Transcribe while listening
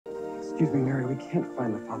Excuse me, Mary, we can't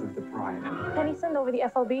find the father of the bride. Penny, send over the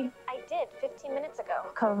FOB. I did 15 minutes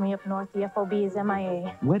ago. Cover me up north, the FOB is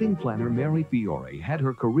MIA. Wedding planner Mary Fiore had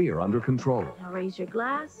her career under control. Now raise your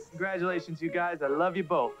glass. Congratulations, you guys. I love you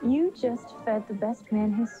both. You just fed the best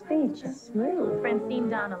man his speech. Smooth. Francine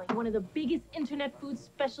Donnelly, one of the biggest internet food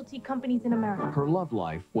specialty companies in America. Her love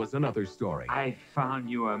life was another story. I found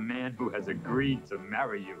you a man who has agreed to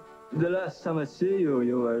marry you. The last time I see you,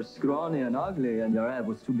 you were scrawny and ugly, and your head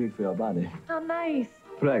was too big for your body. How nice.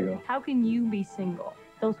 Prego. How can you be single?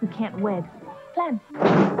 Those who can't wed. Plan.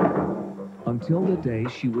 Until the day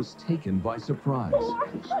she was taken by surprise.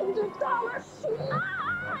 $400.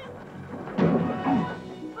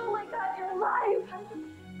 Oh my God, you're alive.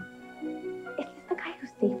 Is this the guy who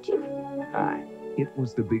saved you? Hi. It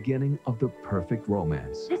was the beginning of the perfect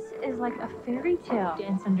romance. This is like a fairy tale.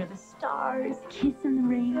 Dance under the stars, kiss in the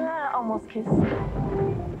rain. Almost kiss.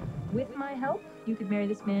 With my help, you could marry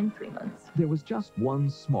this man in 3 months. There was just one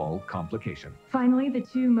small complication. Finally, the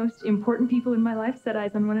two most important people in my life set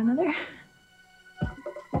eyes on one another.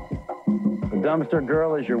 The dumpster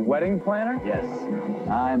girl is your wedding planner? Yes,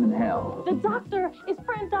 I'm in hell. The doctor is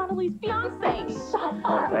Fran Donnelly's fiance. Shut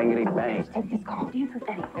up. Bangity bang. Take this call. Dance with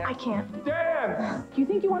Eddie. I can't. Damn! You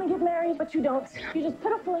think you want to get married, but you don't. You're just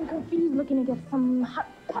pitiful and confused, looking to get some hot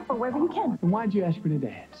pepper wherever you can. Then why'd you ask me to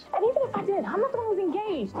dance? And even if I did, I'm not the one who's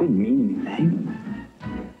engaged. Didn't mean anything.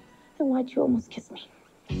 Then why'd you almost kiss me?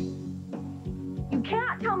 You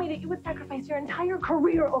cannot tell me that you would sacrifice your entire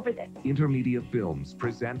career over this. Intermedia Films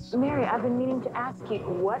presents Mary, I've been meaning to ask you,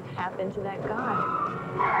 what happened to that guy?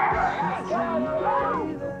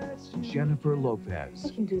 Jennifer Lopez I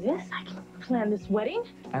can do this. I can plan this wedding.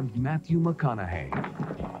 and Matthew McConaughey.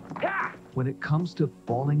 When it comes to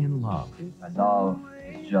falling in love, Love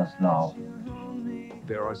is just love.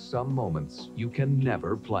 there are some moments you can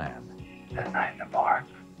never plan. That night in the park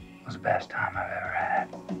was the best time I've ever had.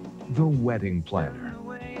 The Wedding Planner.